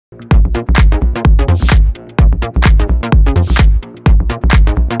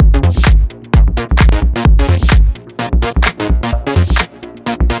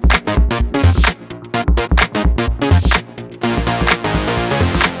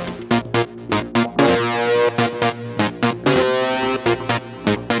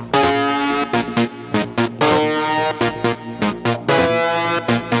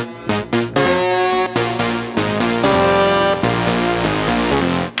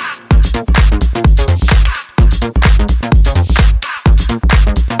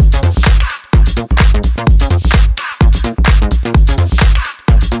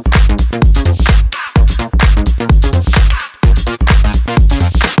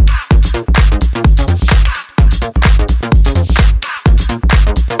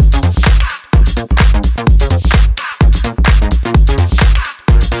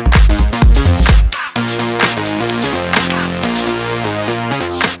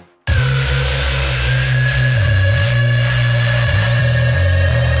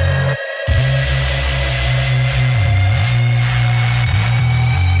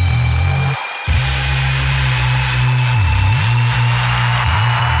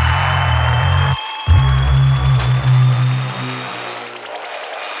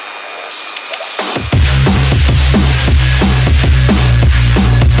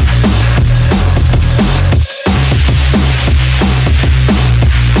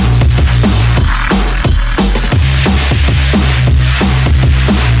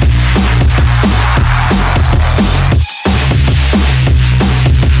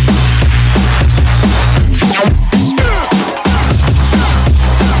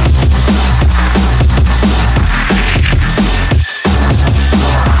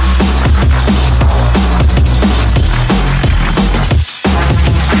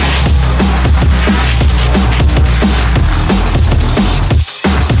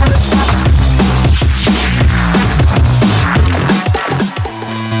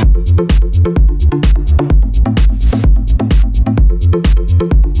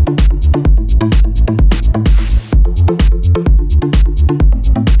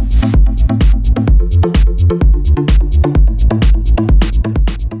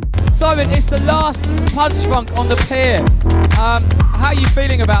PunchFunk on the Pier. How are you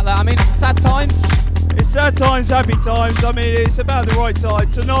feeling about that? I mean, sad times? It's sad times, happy times. I mean, it's about the right time.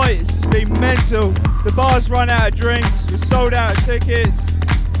 Tonight it's just been mental. The bar's run out of drinks, we've sold out of tickets.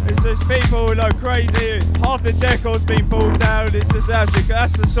 It's just people like crazy. Half the decor's been pulled down. It's just absolutely,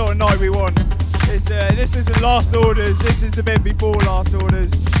 that's the sort of night we want. This isn't last orders, this is the bit before last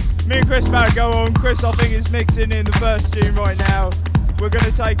orders. Me and Chris about to go on. Chris, I think, is mixing in the first tune right now. We're going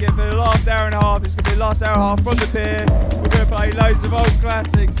to take it for the last hour and a half. It's going to be the last hour and a half from the Pier. We're going to play loads of old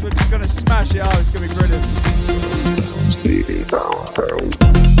classics. We're just going to smash it out. It's going to be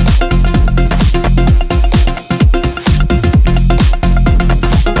brilliant.